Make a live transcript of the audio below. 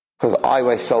Because I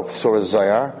myself saw a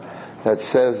Zayar that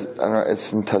says, I don't know,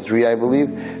 it's in Tazria, I believe,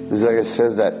 the Zayar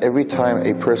says that every time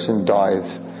a person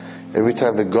dies, every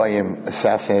time the Goyim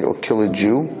assassinate or kill a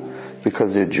Jew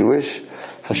because they're Jewish,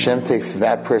 Hashem takes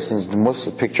that person's,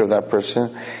 the picture of that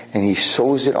person, and He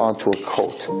sews it onto a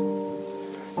coat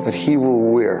that He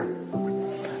will wear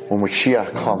when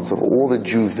Mashiach comes, of all the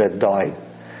Jews that died,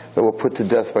 that were put to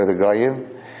death by the Goyim.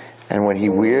 And when He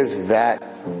wears that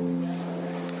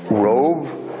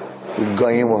robe, the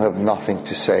Goyim will have nothing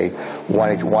to say.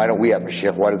 Why don't we have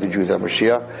Mashiach? Why do the Jews have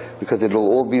Mashiach? Because it'll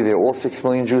all be there. All 6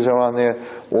 million Jews are on there.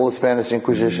 All the Spanish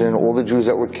Inquisition, all the Jews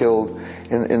that were killed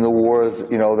in the wars,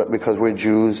 that because we're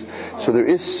Jews. So there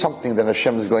is something that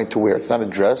Hashem is going to wear. It's not a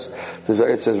dress. The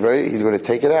Zohar says, He's going to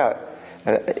take it out.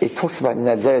 And it talks about in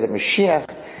that Zohar that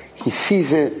Mashiach, he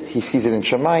sees it in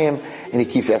Shemayim, and he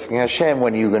keeps asking Hashem,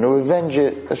 when are you going to avenge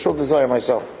it? I showed the Zohar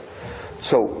myself.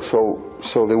 So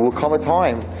there will come a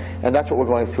time, and that's what we're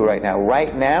going through right now.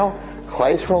 Right now,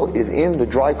 Klal Yisrael is in the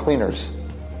dry cleaners,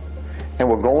 and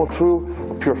we're going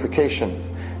through a purification,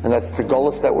 and that's the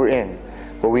gullus that we're in.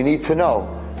 But we need to know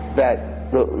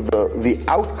that the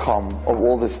outcome of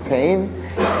all this pain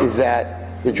is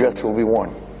that the dress will be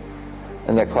worn,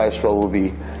 and that Klal Yisrael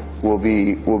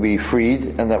will be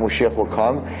freed, and that Mashiach will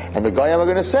come, and the Goyim are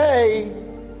going to say,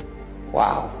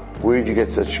 "Wow, where did you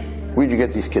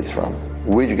get these kids from?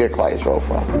 Where did you get Klal Yisrael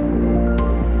from?"